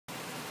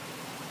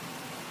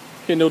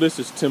Okay, no, this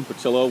is Tim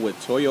Patillo with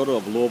Toyota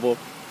of Louisville.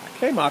 I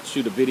came out to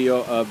shoot a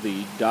video of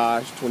the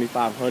Dodge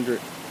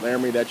 2500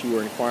 Laramie that you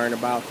were inquiring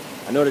about.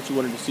 I know that you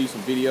wanted to see some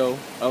video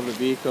of the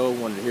vehicle,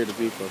 wanted to hear the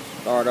vehicle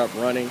start up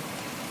running.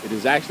 It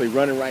is actually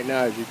running right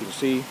now, as you can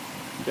see,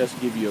 just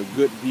to give you a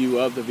good view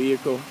of the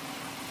vehicle.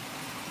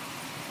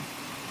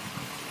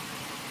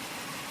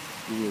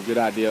 Give you a good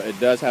idea. It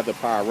does have the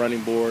power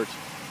running boards,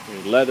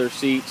 leather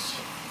seats,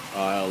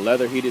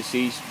 leather heated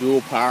seats, dual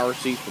power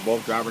seats for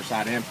both driver's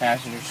side and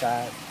passenger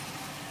side.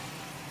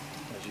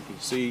 As you can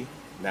see,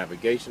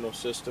 navigational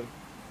system,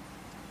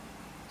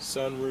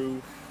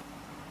 sunroof.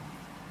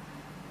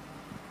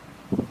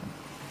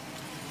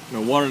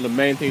 Now, one of the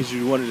main things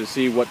you wanted to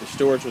see what the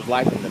storage was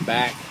like in the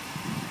back.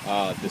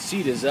 The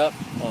seat is up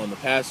on the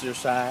passenger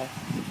side.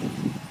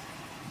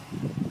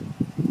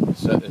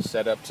 It's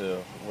set up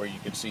to where you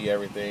can see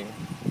everything.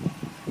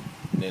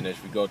 And then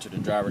as we go to the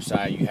driver's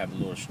side, you have a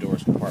little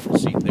storage compartment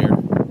seat there.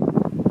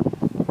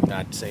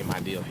 Not the same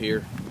ideal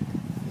here.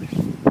 You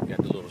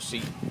got the little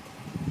seat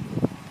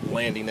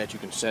landing that you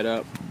can set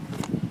up.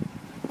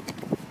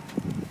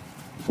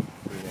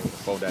 Being able to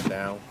fold that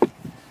down,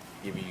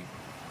 give you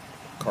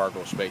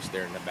cargo space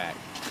there in the back.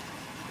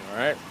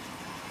 Alright.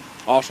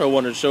 Also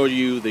wanted to show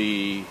you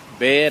the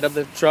bed of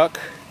the truck.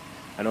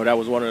 I know that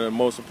was one of the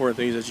most important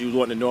things that you was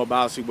wanting to know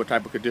about, see what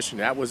type of condition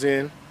that was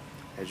in.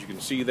 As you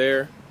can see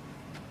there,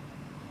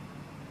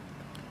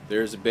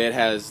 there's the bed,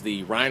 has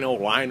the Rhino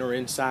liner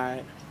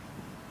inside.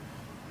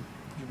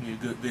 Give you a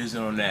good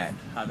visit on that,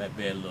 how that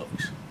bed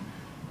looks.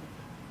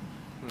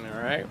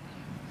 Alright.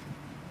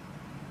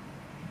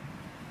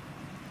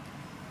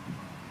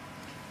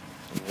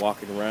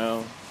 Walking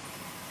around.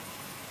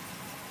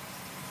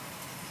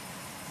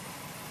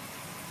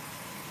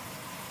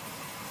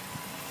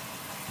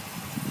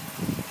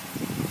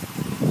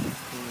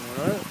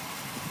 Alright.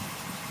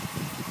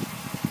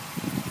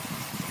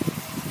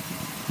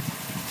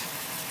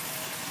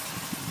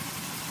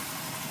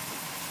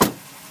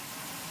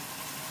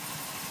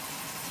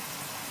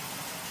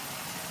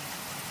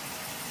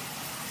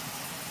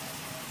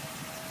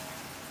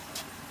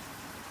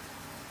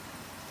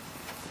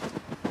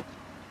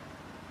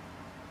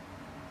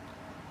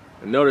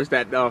 And notice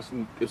that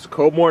it's a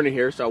cold morning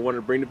here, so I wanted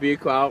to bring the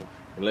vehicle out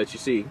and let you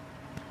see.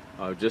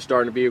 Just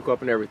starting the vehicle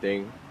up and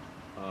everything.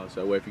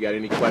 So if you got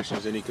any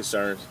questions, any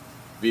concerns,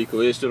 the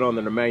vehicle is still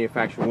under the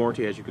manufacturer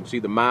warranty. As you can see,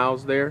 the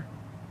miles there.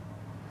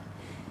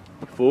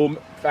 Full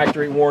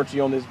factory warranty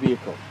on this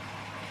vehicle.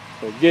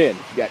 So again,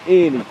 if you got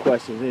any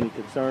questions, any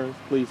concerns,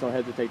 please don't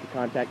hesitate to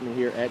contact me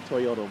here at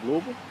Toyota of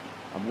Louisville.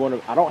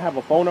 I don't have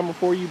a phone number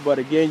for you, but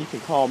again, you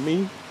can call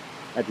me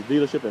at the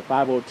dealership at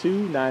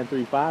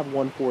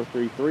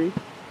 502-935-1433,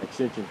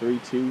 extension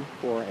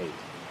 3248.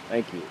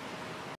 Thank you.